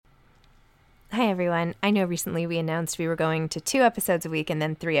Hi, everyone. I know recently we announced we were going to 2 episodes a week and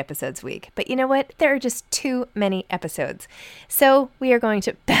then 3 episodes a week. But you know what? There are just too many episodes. So we are going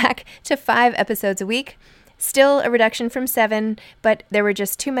back to 5 episodes a week. Still a reduction from 7, but there were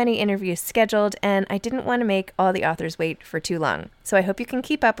just too many interviews scheduled, and I didn't want to make all the authors wait for too long. So I hope you can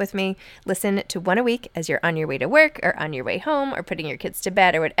keep up with me. Listen to 1 a week as you're on your way to work or on your way home or putting your kids to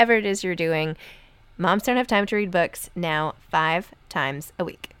bed or whatever it is you're doing. Moms Don't Have Time to Read Books, now 5 times a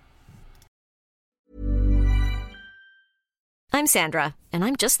week. I'm Sandra, and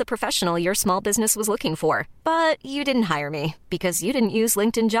I'm just the professional your small business was looking for. But you didn't hire me because you didn't use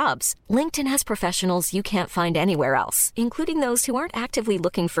LinkedIn Jobs. LinkedIn has professionals you can't find anywhere else, including those who aren't actively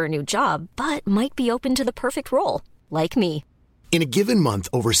looking for a new job, but might be open to the perfect role, like me. In a given month,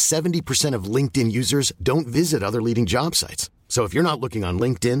 over 70% of LinkedIn users don't visit other leading job sites. So if you're not looking on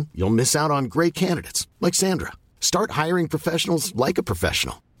LinkedIn, you'll miss out on great candidates like Sandra. Start hiring professionals like a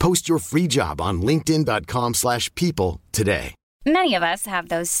professional. Post your free job on linkedin.com/people today. Many of us have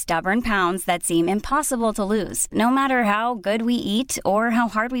those stubborn pounds that seem impossible to lose, no matter how good we eat or how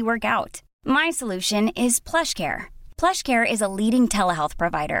hard we work out. My solution is PlushCare. PlushCare is a leading telehealth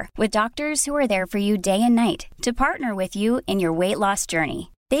provider with doctors who are there for you day and night to partner with you in your weight loss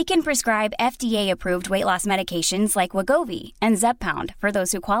journey. They can prescribe FDA-approved weight loss medications like Wegovy and Zepbound for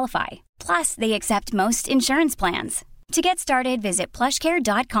those who qualify. Plus, they accept most insurance plans. To get started, visit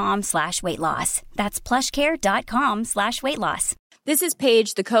plushcare.com/weightloss. That's plushcare.com/weightloss. This is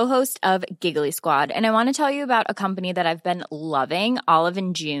Paige, the co-host of Giggly Squad, and I want to tell you about a company that I've been loving,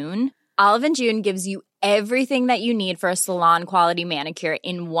 Olive & June. Olive & June gives you everything that you need for a salon-quality manicure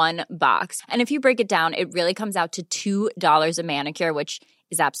in one box. And if you break it down, it really comes out to $2 a manicure, which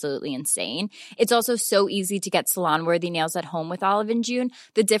is absolutely insane. It's also so easy to get salon-worthy nails at home with Olive & June.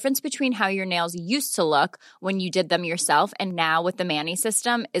 The difference between how your nails used to look when you did them yourself and now with the Mani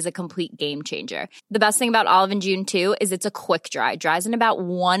system is a complete game changer. The best thing about Olive & June, too, is it's a quick dry. Dries in about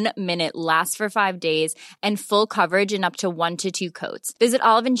 1 minute, lasts for 5 days, and full coverage in up to 1 to 2 coats. Visit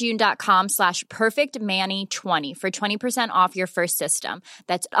oliveandjune.com/perfectmani20 for 20% off your first system.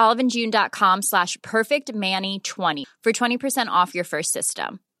 That's oliveandjune.com/perfectmani20 for 20% off your first system.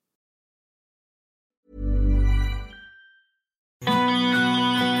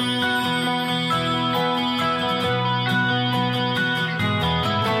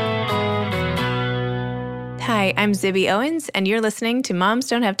 Hi, I'm Zibby Owens, and you're listening to Moms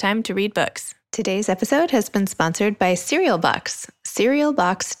Don't Have Time to Read Books. Today's episode has been sponsored by Serial Box. Serial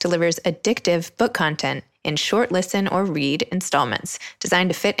Box delivers addictive book content in short listen or read installments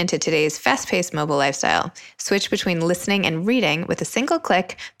designed to fit into today's fast-paced mobile lifestyle. Switch between listening and reading with a single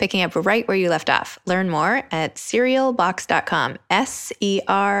click, picking up right where you left off. Learn more at serialbox.com,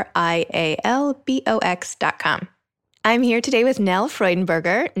 SERIALBOX.com. I'm here today with Nell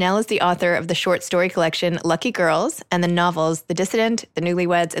Freudenberger. Nell is the author of the short story collection Lucky Girls and the novels The Dissident, The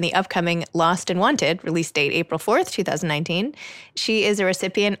Newlyweds, and the upcoming Lost and Wanted, release date April 4th, 2019. She is a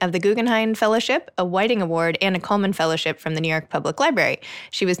recipient of the Guggenheim Fellowship, a Whiting Award, and a Cullman Fellowship from the New York Public Library.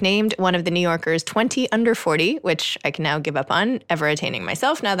 She was named one of the New Yorker's 20 under 40, which I can now give up on, ever attaining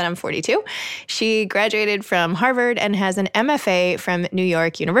myself now that I'm 42. She graduated from Harvard and has an MFA from New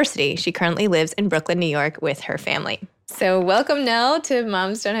York University. She currently lives in Brooklyn, New York with her family. So welcome, Nell, to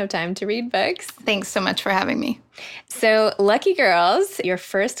Moms Don't Have Time to Read Books. Thanks so much for having me. So Lucky Girls, your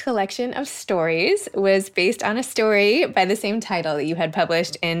first collection of stories, was based on a story by the same title that you had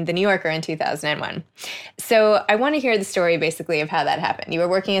published in The New Yorker in 2001. So I want to hear the story, basically, of how that happened. You were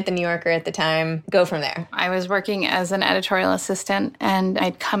working at The New Yorker at the time. Go from there. I was working as an editorial assistant, and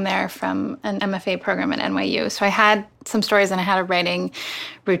I'd come there from an MFA program at NYU. So I had some stories, and I had a writing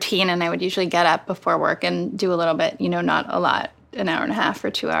routine, and I would usually get up before work and do a little bit, not a lot, an hour and a half or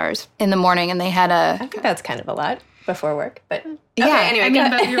 2 hours in the morning. And they had I think that's kind of a lot before work, but yeah. Okay,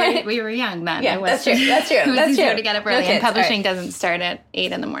 anyway, but we were young then. Yeah, that's true. That's true. It was that's easier true. to get up early, No and publishing right. doesn't start at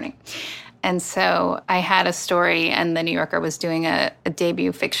 8 in the morning. And so I had a story, and The New Yorker was doing a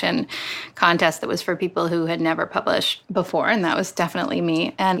debut fiction contest that was for people who had never published before, and that was definitely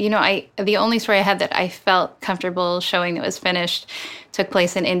me. And, the only story I had that I felt comfortable showing that was finished took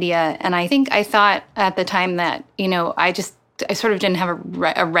place in India. And I think I thought at the time that, I sort of didn't have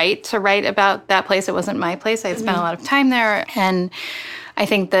a right to write about that place. It wasn't my place. I had spent a lot of time there, and I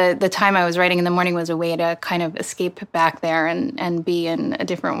think the time I was writing in the morning was a way to kind of escape back there and be in a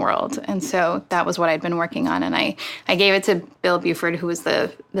different world. And so that was what I'd been working on. And I gave it to Bill Buford, who was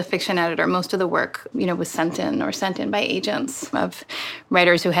the fiction editor. Most of the work, was sent in by agents of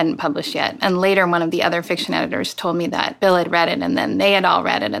writers who hadn't published yet. And later, one of the other fiction editors told me that Bill had read it, and then they had all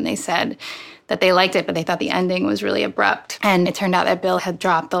read it, and they said that they liked it, but they thought the ending was really abrupt. And it turned out that Bill had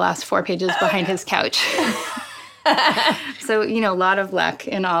dropped the last 4 pages behind his couch. So, a lot of luck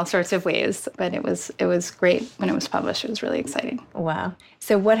in all sorts of ways, but it was great when it was published. It was really exciting. Wow.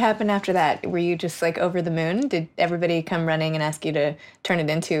 So what happened after that? Were you just like over the moon? Did everybody come running and ask you to turn it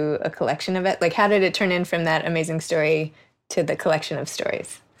into a collection of it? Like, how did it turn in from that amazing story to the collection of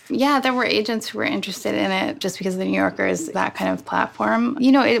stories? Yeah, there were agents who were interested in it just because the New Yorker is that kind of platform.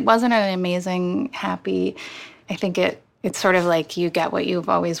 It wasn't an amazing, happy, I think it's sort of like you get what you've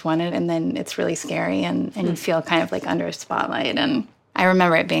always wanted, and then it's really scary, and you feel kind of like under a spotlight. And I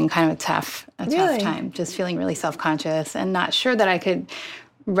remember it being kind of a tough time, just feeling really self-conscious and not sure that I could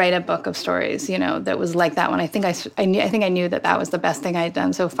write a book of stories, that was like that one. I think I knew that was the best thing I had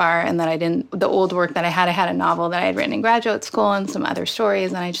done so far, and that the old work that I had a novel that I had written in graduate school and some other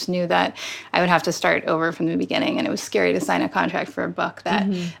stories, and I just knew that I would have to start over from the beginning, and it was scary to sign a contract for a book that, I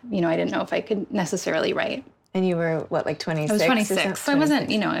didn't know if I could necessarily write. And you were, what, like 26? I was 26. So I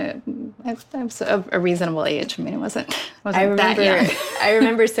wasn't, I was a reasonable age. I mean, it wasn't that young. I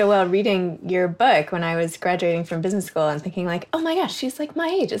remember so well reading your book when I was graduating from business school and thinking like, oh my gosh, she's like my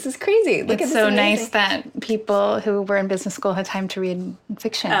age. This is crazy. Look at this. It's so nice that people who were in business school had time to read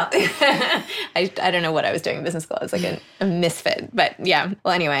fiction. Oh. I don't know what I was doing in business school. I was like a misfit. But yeah.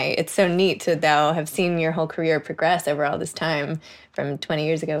 Well, anyway, it's so neat to, though, have seen your whole career progress over all this time from 20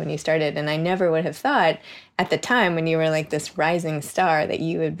 years ago when you started. And I never would have thought at the time when you were like this rising star that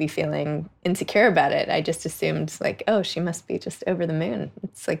you would be feeling insecure about it. I just assumed like, oh, she must be just over the moon.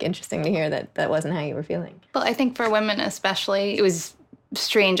 It's like interesting to hear that wasn't how you were feeling. Well, I think for women especially, it was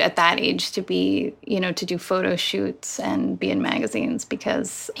strange at that age to be, to do photo shoots and be in magazines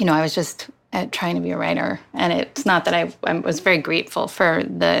because, I was just trying to be a writer. And it's not that I was very grateful for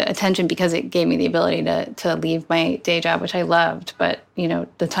the attention because it gave me the ability to leave my day job, which I loved, but,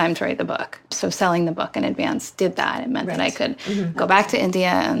 the time to write the book. So selling the book in advance did that. It meant that I could go back to India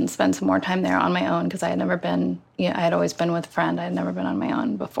and spend some more time there on my own because I had never been, I had always been with a friend. I had never been on my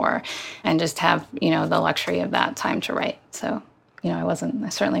own before and just have, the luxury of that time to write. So I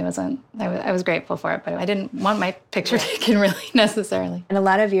was grateful for it, but I didn't want my picture taken really necessarily. And a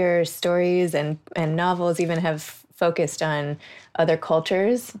lot of your stories and novels even have focused on other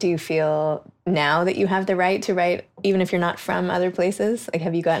cultures. Do you feel now that you have the right to write, even if you're not from other places? Like,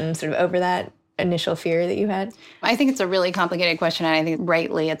 have you gotten sort of over that initial fear that you had? I think it's a really complicated question, and I think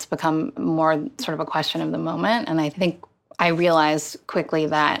rightly it's become more sort of a question of the moment. And I think I realized quickly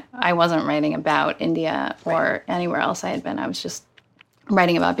that I wasn't writing about India or anywhere else I had been. I was just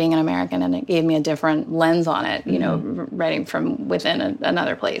writing about being an American, and it gave me a different lens on it, writing from within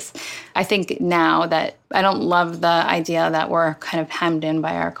another place. I think now that I don't love the idea that we're kind of hemmed in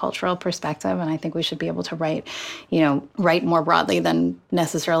by our cultural perspective, and I think we should be able to write more broadly than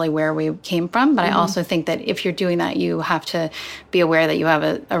necessarily where we came from. But I also think that if you're doing that, you have to be aware that you have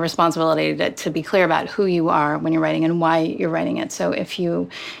a responsibility to be clear about who you are when you're writing and why you're writing it. So if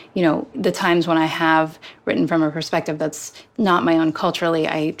the times when I have written from a perspective that's not my own culturally,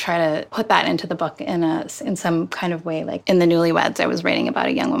 I try to put that into the book in some kind of way. Like in The Newlyweds, I was writing about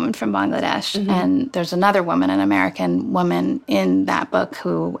a young woman from Bangladesh, and there's another woman, an American woman in that book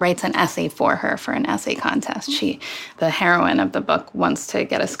who writes an essay for her for an essay contest. The heroine of the book, wants to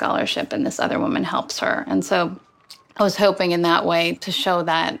get a scholarship, and this other woman helps her. And so I was hoping in that way to show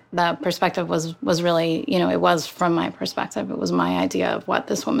that the perspective was really, it was from my perspective. It was my idea of what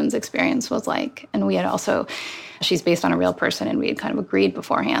this woman's experience was like. And we had also, she's based on a real person, and we had kind of agreed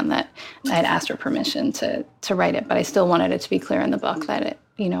beforehand that I had asked her permission to write it. But I still wanted it to be clear in the book that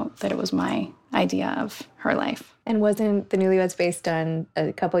it was my idea of her life. And wasn't The Newlyweds based on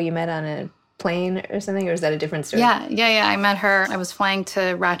a couple you met on a plane or something, or is that a different story? Yeah. I met her. I was flying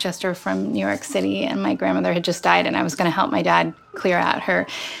to Rochester from New York City, and my grandmother had just died, and I was going to help my dad clear out her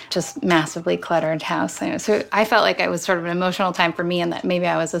just massively cluttered house. So I felt like it was sort of an emotional time for me, and that maybe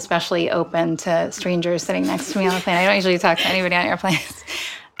I was especially open to strangers sitting next to me on the plane. I don't usually talk to anybody on airplanes.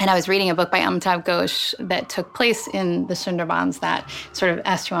 And I was reading a book by Amitav Ghosh that took place in the Sundarbans, that sort of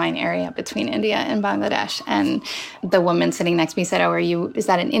estuarine area between India and Bangladesh. And the woman sitting next to me said, is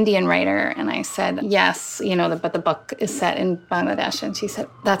that an Indian writer? And I said, yes, but the book is set in Bangladesh. And she said,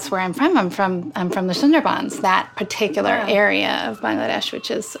 that's where I'm from. I'm from the Sundarbans, that particular area of Bangladesh, which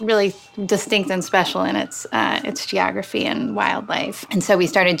is really distinct and special in its geography and wildlife. And so we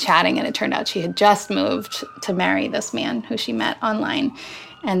started chatting, and it turned out she had just moved to marry this man who she met online.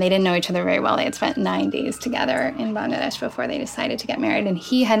 And they didn't know each other very well. They had spent 9 days together in Bangladesh before they decided to get married. And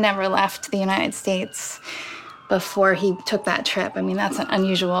he had never left the United States before he took that trip. I mean, that's an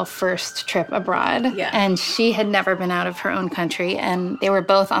unusual first trip abroad. Yeah. And she had never been out of her own country. And they were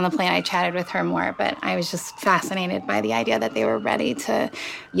both on the plane. I chatted with her more, but I was just fascinated by the idea that they were ready to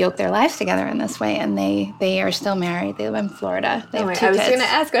yoke their lives together in this way. And they are still married. They live in Florida. They have 2 I was kids. going to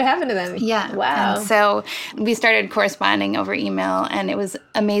ask what happened to them. Yeah. Wow. And so we started corresponding over email, and it was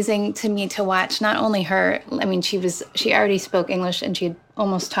amazing to me to watch not only her, I mean, she already spoke English and she had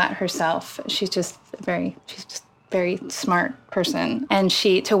almost taught herself. She's just very smart person. And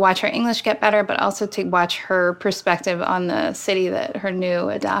to watch her English get better, but also to watch her perspective on the city, that her new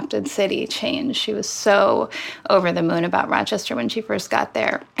adopted city, change. She was so over the moon about Rochester when she first got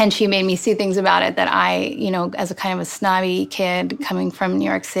there. And she made me see things about it that I, as a kind of a snobby kid coming from New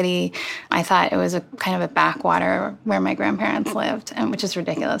York City, I thought it was a kind of a backwater where my grandparents lived, and which is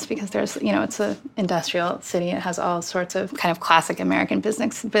ridiculous because there's, it's an industrial city. It has all sorts of kind of classic American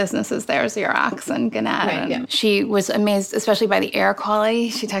businesses there, Xerox and Gannett. Right, yeah. She was amazed, especially by the air quality.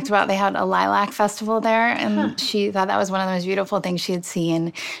 She talked about they had a lilac festival there, and she thought that was one of the most beautiful things she had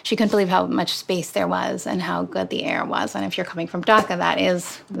seen. She couldn't believe how much space there was and how good the air was. And if you're coming from Dhaka, that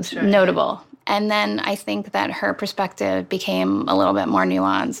is notable. And then I think that her perspective became a little bit more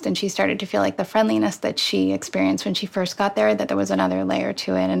nuanced, and she started to feel like the friendliness that she experienced when she first got there, that there was another layer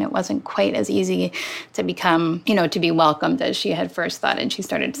to it, and it wasn't quite as easy to become, to be welcomed as she had first thought. And she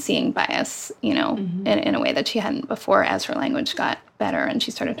started seeing bias, in a way that she hadn't before as her language got better, and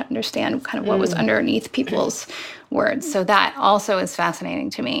she started to understand kind of what was underneath people's words. So that also is fascinating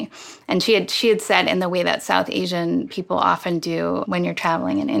to me. And she had said, in the way that South Asian people often do when you're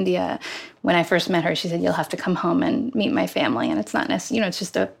traveling in India, when I first met her, she said, you'll have to come home and meet my family. And it's not necessarily, it's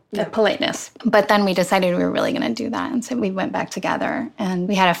just a politeness. But then we decided we were really going to do that. And so we went back together, and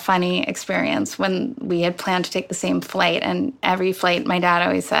we had a funny experience when we had planned to take the same flight. And every flight, my dad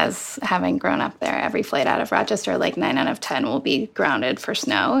always says, having grown up there, every flight out of Rochester, like 9 out of 10 will be grounded for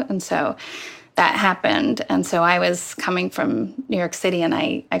snow. And so that happened. And so I was coming from New York City, and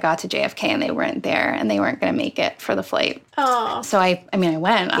I got to JFK, and they weren't there, and they weren't going to make it for the flight. Oh. So I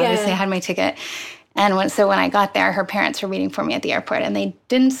went. Obviously, I had my ticket. And when I got there, her parents were waiting for me at the airport, and they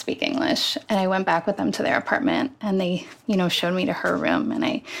didn't speak English. And I went back with them to their apartment, and they, showed me to her room, and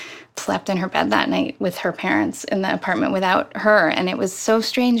I slept in her bed that night with her parents in the apartment without her. And it was so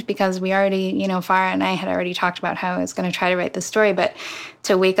strange because we already, Farah and I had already talked about how I was going to try to write this story, but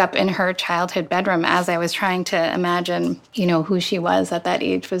to wake up in her childhood bedroom as I was trying to imagine, who she was at that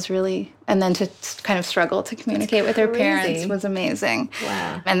age was really, and then to kind of struggle to communicate with her parents was amazing.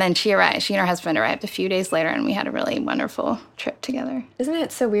 Wow. And then she arrived, she and her husband arrived a few days later, and we had a really wonderful trip together. Isn't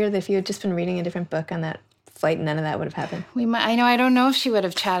it so weird that if you had just been reading a different book on that flight, none of that would have happened? I don't know if she would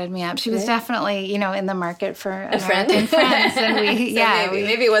have chatted me up. She was definitely, in the market for a friend. Friends. And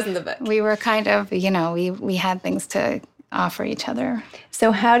maybe it wasn't the book. We were kind of, we had things to offer each other.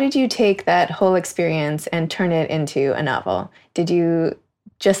 So how did you take that whole experience and turn it into a novel? Did you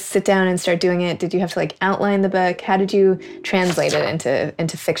just sit down and start doing it? Did you have to outline the book? How did you translate it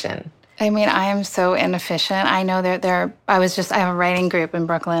into fiction? I mean, I am so inefficient. I know I have a writing group in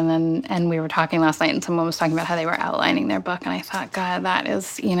Brooklyn, and we were talking last night, and someone was talking about how they were outlining their book, and I thought, God, that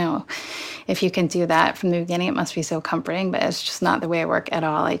is, if you can do that from the beginning, it must be so comforting, but it's just not the way I work at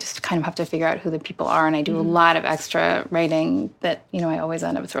all. I just kind of have to figure out who the people are, and I do a lot of extra writing that, I always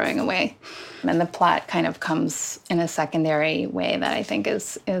end up throwing away. And the plot kind of comes in a secondary way that I think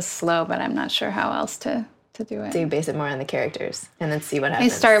is slow, but I'm not sure how else to do it. So you base it more on the characters and then see what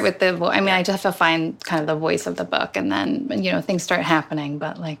happens. I start with I just have to find kind of the voice of the book, and then, things start happening,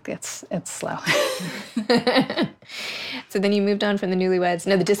 but it's slow. So then you moved on from The Newlyweds.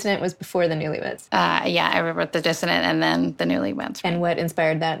 No, The Dissident was before The Newlyweds. I wrote The Dissident and then The Newlyweds. Right? And what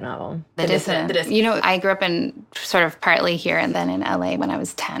inspired that novel? The Dissident. I grew up in sort of partly here and then in LA. When I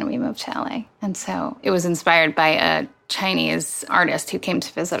was 10, we moved to LA. And so it was inspired by a Chinese artist who came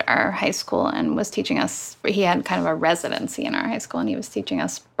to visit our high school and was teaching us. He had kind of a residency in our high school, and he was teaching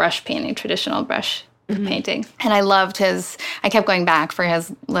us brush painting, traditional brush painting. And I loved I kept going back for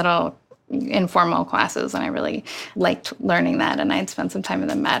his little informal classes, and I really liked learning that. And I'd spent some time with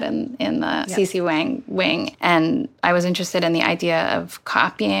the Met in the C.C. Wang wing, and I was interested in the idea of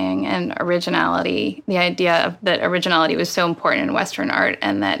copying and originality, the idea that originality was so important in Western art,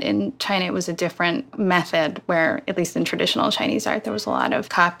 and that in China it was a different method where, at least in traditional Chinese art, there was a lot of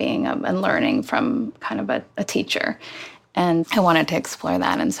copying and learning from kind of a teacher. And I wanted to explore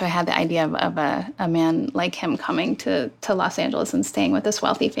that. And so I had the idea of a man like him coming to Los Angeles and staying with this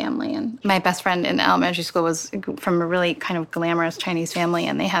wealthy family. And my best friend in elementary school was from a really kind of glamorous Chinese family.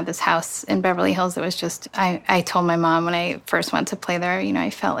 And they had this house in Beverly Hills that was just, I told my mom when I first went to play there, I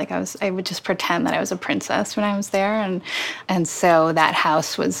felt like I would just pretend that I was a princess when I was there. And so that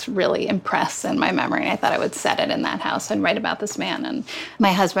house was really impressed in my memory. I thought I would set it in that house and write about this man. And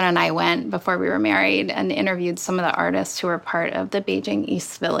my husband and I went before we were married and interviewed some of the artists who were part of the Beijing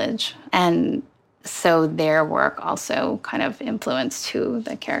East Village. And so their work also kind of influenced who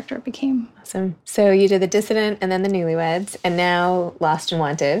the character became. Awesome. So you did The Dissident and then The Newlyweds and now Lost and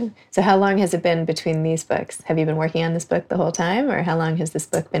Wanted. So how long has it been between these books? Have you been working on this book the whole time, or how long has this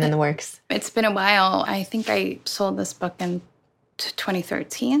book been in the works? It's been a while. I think I sold this book in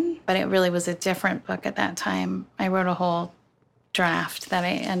 2013, but it really was a different book at that time. I wrote a whole draft that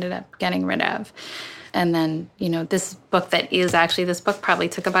I ended up getting rid of. And then, this book probably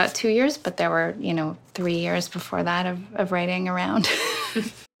took about 2 years, but there were, 3 years before that of writing around.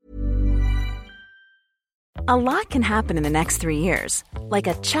 A lot can happen in the next 3 years. Like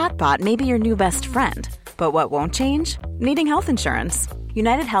a chatbot may be your new best friend. But what won't change? Needing health insurance.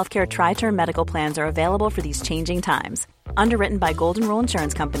 United Healthcare Tri-Term Medical Plans are available for these changing times. Underwritten by Golden Rule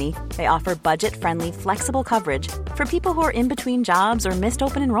Insurance Company, they offer budget-friendly, flexible coverage for people who are in between jobs or missed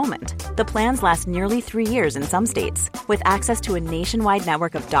open enrollment. The plans last nearly 3 years in some states, with access to a nationwide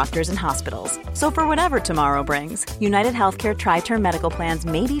network of doctors and hospitals. So for whatever tomorrow brings, United Healthcare Tri-Term Medical Plans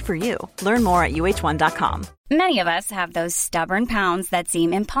may be for you. Learn more at uh1.com. Many of us have those stubborn pounds that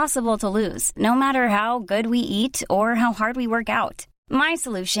seem impossible to lose, no matter how good we eat or how hard we work out. My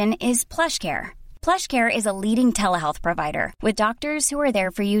solution is PlushCare. PlushCare is a leading telehealth provider with doctors who are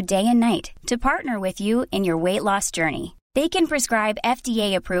there for you day and night to partner with you in your weight loss journey. They can prescribe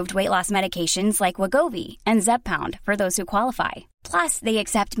FDA-approved weight loss medications like Wegovy and Zepbound for those who qualify. Plus, they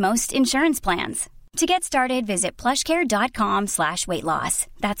accept most insurance plans. To get started, visit plushcare.com/weightloss.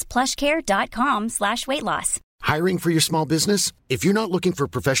 That's plushcare.com/weightloss. Hiring for your small business? If you're not looking for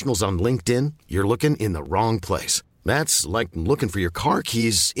professionals on LinkedIn, you're looking in the wrong place. That's like looking for your car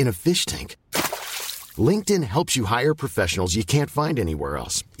keys in a fish tank. LinkedIn helps you hire professionals you can't find anywhere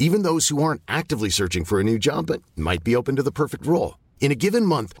else, even those who aren't actively searching for a new job but might be open to the perfect role. In a given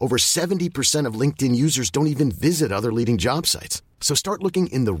month, over 70% of LinkedIn users don't even visit other leading job sites. So start looking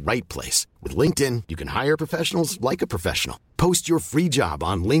in the right place. With LinkedIn, you can hire professionals like a professional. Post your free job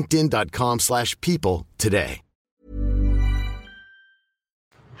on linkedin.com/people today.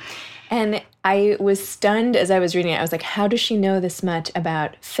 And I was stunned as I was reading it. I was like, how does she know this much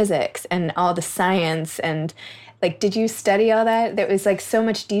about physics and all the science? And did you study all that? There was so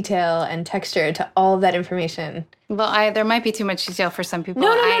much detail and texture to all of that information. Well, there might be too much detail for some people.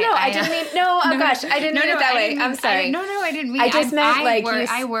 No. I didn't mean, gosh, I didn't mean it that way. I'm sorry. I didn't mean. I just meant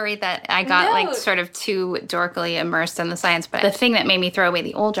I worry that I got sort of too dorkily immersed in the science. But the thing that made me throw away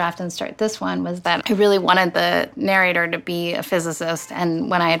the old draft and start this one was that I really wanted the narrator to be a physicist. And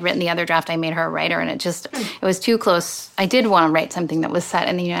when I had written the other draft, I made her a writer, and it was too close. I did want to write something that was set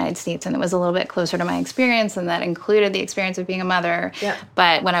in the United States, and it was a little bit closer to my experience, and that included the experience of being a mother. Yeah.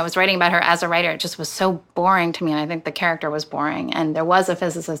 But when I was writing about her as a writer, it just was so boring to me, and I think the character was boring. And there was a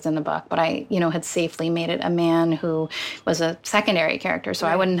physicist in the book, but I, had safely made it a man who was a secondary character, so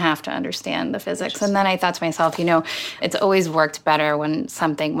I wouldn't have to understand the physics. And then I thought to myself, it's always worked better when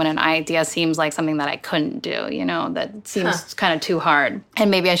an idea seems like something that I couldn't do, that seems kind of too hard.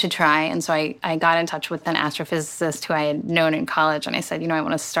 And maybe I should try. And so I got in touch with an astrophysicist who I had known in college, and I said, I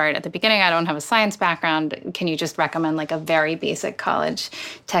want to start at the beginning. I don't have a science background. Can you just recommend a very basic college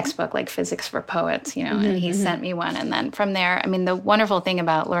textbook like Physics for Poets, And he sent me one. And then from there, the wonderful thing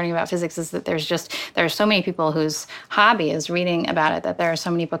about learning about physics is that there are so many people whose hobby is reading about it, that there are so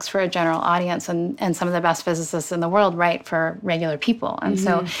many books for a general audience, and some of the best physicists in the world write for regular people. And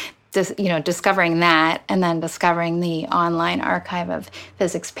so discovering that, and then discovering the online archive of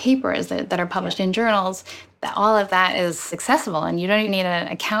physics papers that are published in journals, that all of that is accessible, and you don't even need an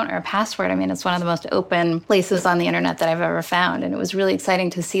account or a password. It's one of the most open places on the internet that I've ever found, and it was really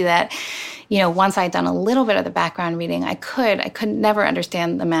exciting to see that, once I'd done a little bit of the background reading, I could never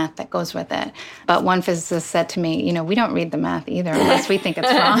understand the math that goes with it. But one physicist said to me, we don't read the math either unless we think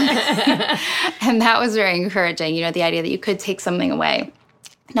it's wrong. And that was very encouraging, the idea that you could take something away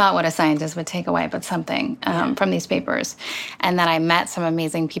not what a scientist would take away, but something from these papers. And then I met some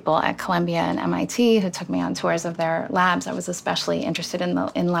amazing people at Columbia and MIT who took me on tours of their labs. I was especially interested in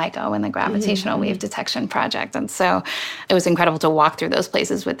LIGO and the gravitational wave detection project. And so it was incredible to walk through those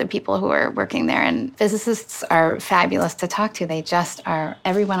places with the people who were working there. And physicists are fabulous to talk to. They just are,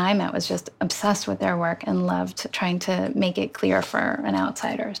 everyone I met was just obsessed with their work and loved trying to make it clear for an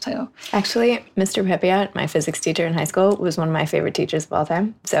outsider too. Actually, Mr. Pepiot, my physics teacher in high school, was one of my favorite teachers of all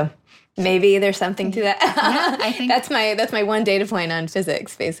time. So maybe there's something to that. Yeah, I think that's my one data point on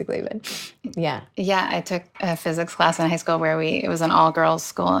physics, basically. But yeah. Yeah, I took a physics class in high school where it was an all-girls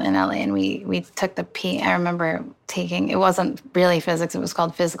school in LA, and we took I remember taking, it wasn't really physics, it was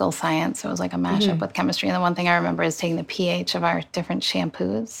called physical science. So it was like a mashup with chemistry. And the one thing I remember is taking the pH of our different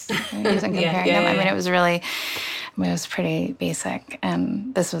shampoos and comparing them. I mean, it was pretty basic,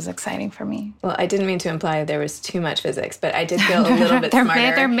 and this was exciting for me. Well, I didn't mean to imply there was too much physics, but I did feel a little bit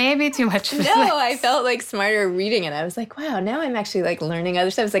smarter. There may be too much physics. No, I felt like smarter reading it. I was like, wow, now I'm actually like learning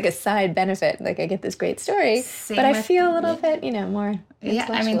other stuff. It's like a side benefit. Like I get this great story, but I feel a little bit, more. Yeah,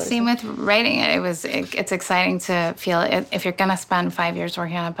 I mean, same with writing it. It's exciting to feel it. If you're going to spend 5 years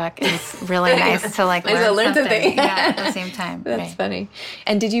working on a book, it's really nice to learn something. At the same time. That's funny.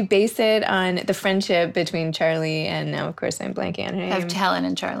 And did you base it on the friendship between Charlie and, now of course I'm blanking on her name. Of Helen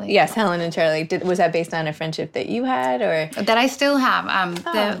and Charlie. Yes, Helen and Charlie. Was that based on a friendship that you had, or that I still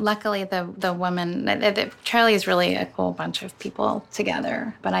have? Luckily, the woman, Charlie is really a cool bunch of people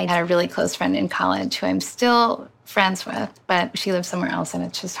together. But I had a really close friend in college who I'm still friends with, but she lives somewhere else, and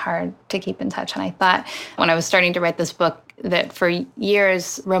it's just hard to keep in touch. And I thought when I was starting to write this book that for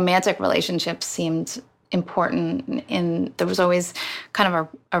years romantic relationships seemed important, and there was always kind of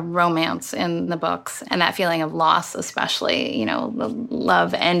a romance in the books, and that feeling of loss, especially, the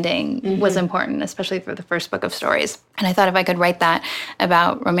love ending was important, especially for the first book of stories. And I thought if I could write that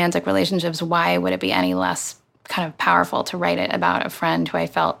about romantic relationships, why would it be any less kind of powerful to write it about a friend who I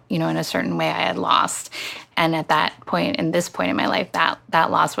felt, in a certain way I had lost. And at that point, in this point in my life,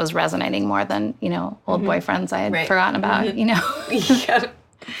 that loss was resonating more than, old boyfriends I had forgotten about, Yeah.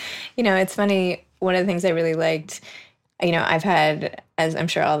 It's funny. One of the things I really liked, I've had, as I'm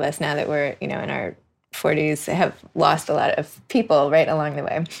sure all of us now that we're, in our 40s, have lost a lot of people right along the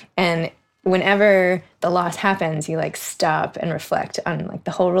way. And whenever the loss happens, you stop and reflect on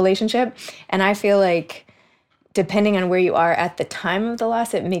the whole relationship. And I feel like depending on where you are at the time of the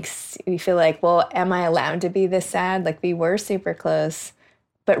loss, it makes you feel like, well, am I allowed to be this sad? We were super close,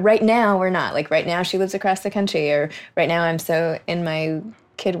 but right now we're not. Right now she lives across the country, or right now I'm so in my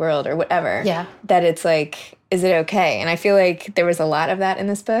kid world or whatever. Yeah. That it's is it okay? And I feel like there was a lot of that in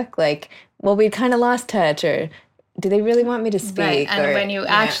this book. Well, we kind of lost touch, or do they really want me to speak? Right. And when you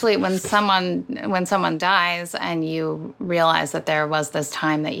actually, when someone dies and you realize that there was this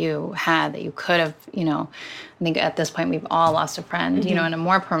time that you had, that you could have, I think at this point we've all lost a friend, in a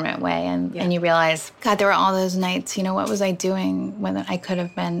more permanent way. And you realize, God, there were all those nights, what was I doing when I could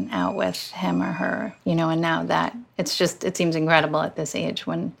have been out with him or her, and now that it seems incredible at this age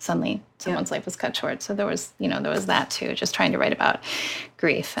when suddenly someone's life was cut short. So there was that too, just trying to write about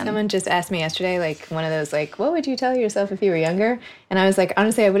grief. And someone just asked me yesterday, one of those, what would you tell yourself if you were younger? And I was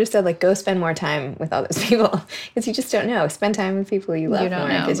honestly, I would have said, go spend more time with all those people, because you just don't know. Spend time with people you love more,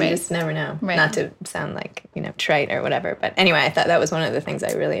 because you just never know. Right. Not to sound trite or whatever. But anyway, I thought that was one of the things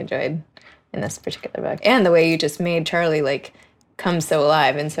I really enjoyed in this particular book. And the way you just made Charlie, come so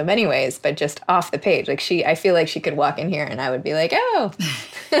alive in so many ways, but just off the page. I feel like she could walk in here and I would be like, oh,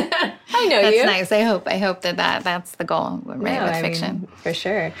 I know that's you. That's nice. I hope that's the goal, right, with fiction. For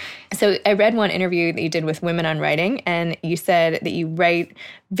sure. So I read one interview that you did with Women on Writing, and you said that you write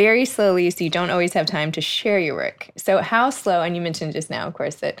very slowly, so you don't always have time to share your work. So how slow, and you mentioned just now, of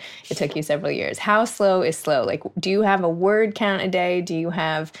course, that it took you several years. How slow is slow? Do you have a word count a day? Do you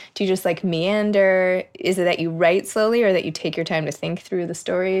just meander? Is it that you write slowly, or that you take your time to think through the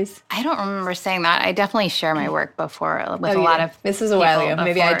stories? I don't remember saying that. I definitely share my work before with a lot of This was a while ago.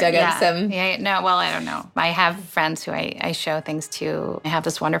 Maybe I dug up some. Yeah, no, well, I don't know. I have friends who I show things to. I have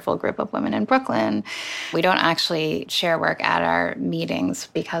this wonderful group of women in Brooklyn. We don't actually share work at our meetings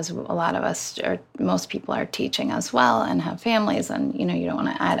because a lot of us, or most people, are teaching as well and have families, and you don't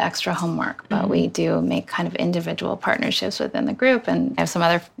want to add extra homework. But we do make kind of individual partnerships within the group, and I have some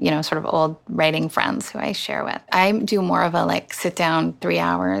other, sort of old writing friends who I share with. I do more of a sit down 3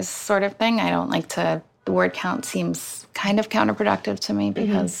 hours sort of thing. I don't like to. The word count seems kind of counterproductive to me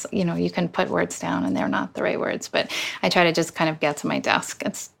because, you can put words down and they're not the right words. But I try to just kind of get to my desk.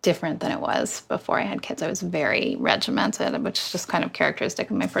 It's different than it was before I had kids. I was very regimented, which is just kind of characteristic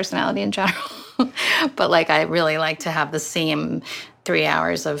of my personality in general. But like, I really like to have the same 3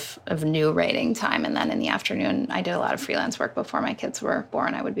 hours of new writing time. And then in the afternoon, I did a lot of freelance work before my kids were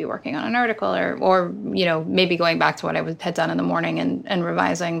born. I would be working on an article or you know, maybe going back to what I had done in the morning and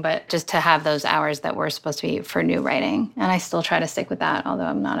revising, but just to have those hours that were supposed to be for new writing. And I still try to stick with that, although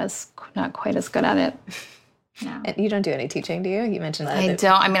I'm not quite as good at it. No. And you don't do any teaching, do you? You mentioned that. I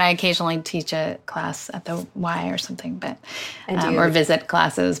don't. I mean, I occasionally teach a class at the Y or something, but or visit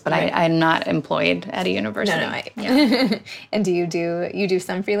classes. But right. I'm not employed at a university. No. And do you do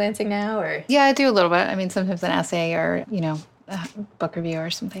some freelancing now, or? Yeah, I do a little bit. I mean, sometimes an essay or a book review or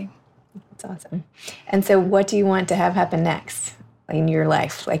something. That's awesome. And so, what do you want to have happen next in your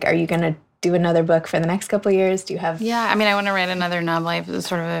life? Like, are you going to do another book for the next couple of years? Do you have? Yeah, I mean, I want to write another novel. I have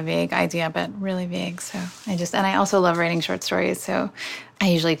sort of a vague idea, but really vague. So and I also love writing short stories. So I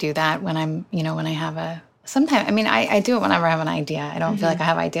usually do that when I'm, when I have sometimes, I mean, I do it whenever I have an idea. I don't feel like I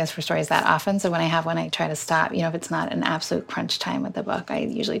have ideas for stories that often. So when I have one, I try to stop. If it's not an absolute crunch time with the book, I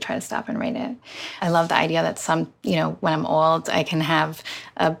usually try to stop and write it. I love the idea that when I'm old, I can have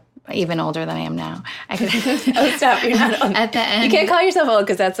even older than I am now. I could. Oh, stop! You're not old. At the end, you can't call yourself old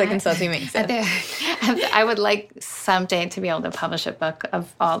because that's like insulting me. So. I would like someday to be able to publish a book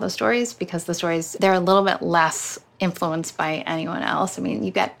of all the stories, because the stories, they're a little bit less influenced by anyone else. I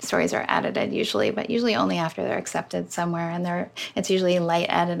mean, stories are edited usually, but usually only after they're accepted somewhere, and it's usually light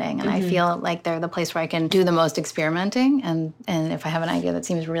editing, and I feel like they're the place where I can do the most experimenting, and if I have an idea that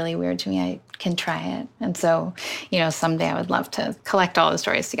seems really weird to me, I can try it. And so, someday I would love to collect all the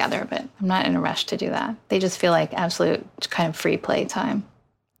stories together, but I'm not in a rush to do that. They just feel like absolute kind of free play time.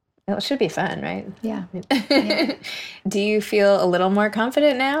 Well, it should be fun, right? Yeah. Do you feel a little more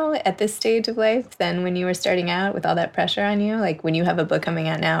confident now at this stage of life than when you were starting out with all that pressure on you? Like when you have a book coming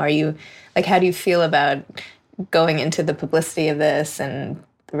out now, how do you feel about going into the publicity of this and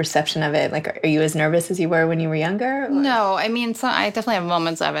the reception of it? Like, are you as nervous as you were when you were younger? Or? No, I mean, I definitely have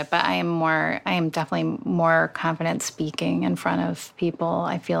moments of it, but I am definitely more confident speaking in front of people.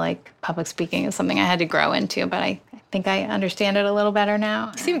 I feel like public speaking is something I had to grow into, but I think I understand it a little better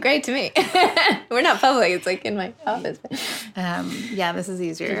now. You seem great to me. We're not public. It's like in my office. Yeah, this is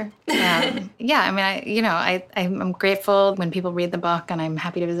easier. I mean, I'm grateful when people read the book, and I'm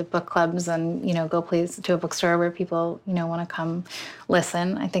happy to visit book clubs and, go to a bookstore where people, want to come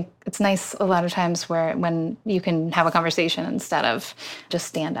listen. I think it's nice a lot of times when you can have a conversation instead of just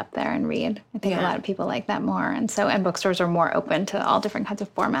stand up there and read. I think a lot of people like that more. And bookstores are more open to all different kinds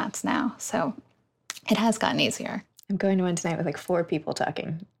of formats now. So it has gotten easier. I'm going to one tonight with like 4 people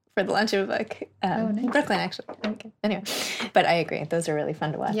talking for the launch of a book in Brooklyn, actually. Okay. Anyway, but I agree. Those are really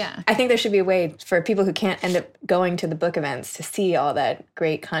fun to watch. Yeah. I think there should be a way for people who can't end up going to the book events to see all that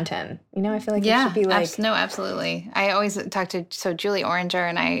great content. I feel like it should be like... No, absolutely. I always talk to... So Julie Oranger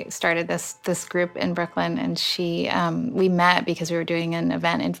and I started this group in Brooklyn, and we met because we were doing an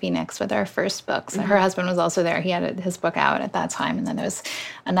event in Phoenix with our first books. Her husband was also there. He had his book out at that time, and then there was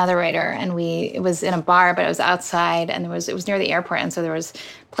another writer, and it was in a bar, but it was outside, and it was near the airport, and so there was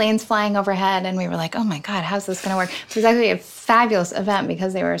planes flying overhead, and we were like, oh my God, how's this going to work? It was actually a fabulous event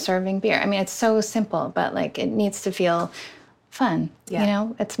because they were serving beer. I mean, it's so simple, but like it needs to feel fun. Yeah.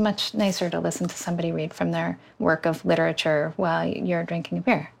 It's much nicer to listen to somebody read from their work of literature while you're drinking a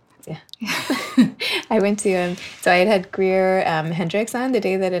beer. Yeah. I went to, so I had Greer Hendricks on the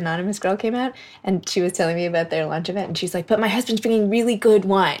day that Anonymous Girl came out, and she was telling me about their launch event, and she's like, but my husband's bringing really good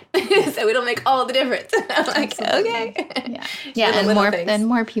wine, so it'll make all the difference. I'm like, okay. Yeah, and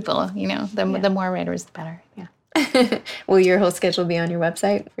more people, the more writers, the better. Yeah. Will your whole schedule be on your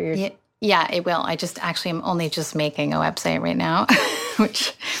website for your... Yeah, it will. I am only just making a website right now,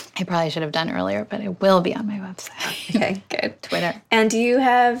 which I probably should have done earlier, but it will be on my website. Okay, good. Twitter. And do you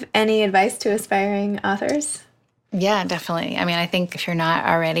have any advice to aspiring authors? Yeah, definitely. I mean, I think if you're not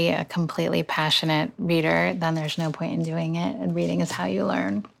already a completely passionate reader, then there's no point in doing it. And reading is how you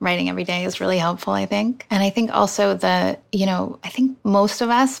learn. Writing every day is really helpful, I think. And I think also I think most of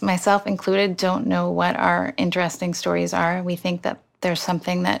us, myself included, don't know what our interesting stories are. We think that there's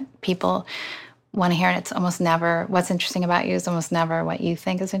something that people want to hear, and it's almost never what's interesting about you is almost never what you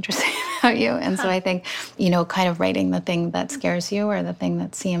think is interesting about you. And so I think, kind of writing the thing that scares you, or the thing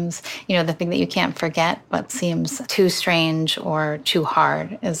that seems, the thing that you can't forget but seems too strange or too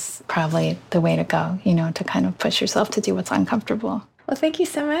hard is probably the way to go, to kind of push yourself to do what's uncomfortable. Well, thank you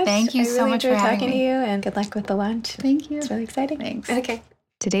so much. Thank you so much for having me. I really enjoyed talking to you, and good luck with the launch. Thank you. It's really exciting. Thanks. Okay.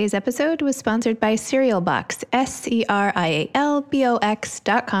 Today's episode was sponsored by Cereal Box,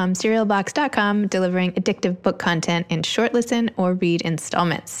 SERIALBOX.com, cerealbox.com, delivering addictive book content in short listen or read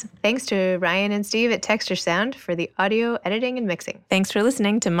installments. Thanks to Ryan and Steve at Texture Sound for the audio editing and mixing. Thanks for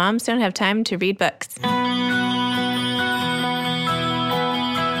listening to Moms Don't Have Time to Read Books.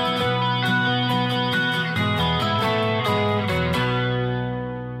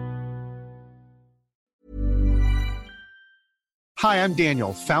 Hi, I'm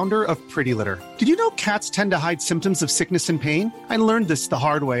Daniel, founder of Pretty Litter. Did you know cats tend to hide symptoms of sickness and pain? I learned this the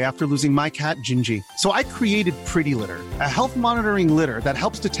hard way after losing my cat, Gingy. So I created Pretty Litter, a health monitoring litter that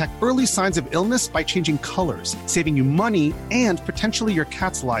helps detect early signs of illness by changing colors, saving you money and potentially your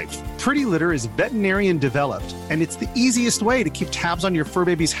cat's life. Pretty Litter is veterinarian developed, and it's the easiest way to keep tabs on your fur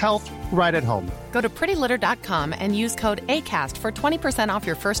baby's health right at home. Go to prettylitter.com and use code ACAST for 20% off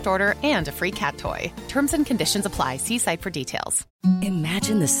your first order and a free cat toy. Terms and conditions apply. See site for details.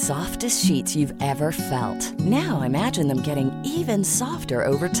 Imagine the softest sheets you've ever felt. Now imagine them getting even softer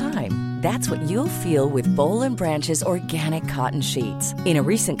over time. That's what you'll feel with Boll & Branch's organic cotton sheets. In a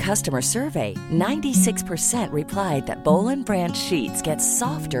recent customer survey, 96% replied that Boll & Branch sheets get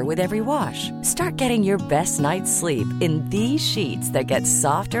softer with every wash. Start getting your best night's sleep in these sheets that get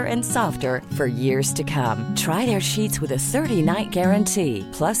softer and softer for years to come. Try their sheets with a 30-night guarantee.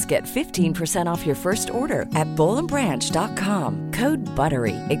 Plus, get 15% off your first order at bollandbranch.com. Code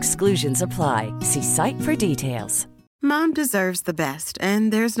BUTTERY. Exclusions apply. See site for details. Mom deserves the best,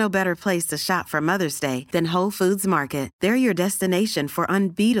 and there's no better place to shop for Mother's Day than Whole Foods Market. They're your destination for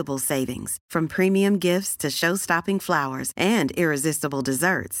unbeatable savings, from premium gifts to show-stopping flowers and irresistible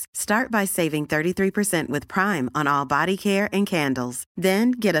desserts. Start by saving 33% with Prime on all body care and candles.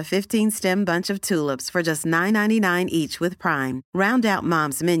 Then get a 15-stem bunch of tulips for just $9.99 each with Prime. Round out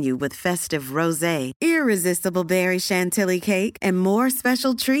Mom's menu with festive rosé, irresistible berry chantilly cake, and more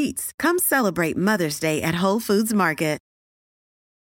special treats. Come celebrate Mother's Day at Whole Foods Market.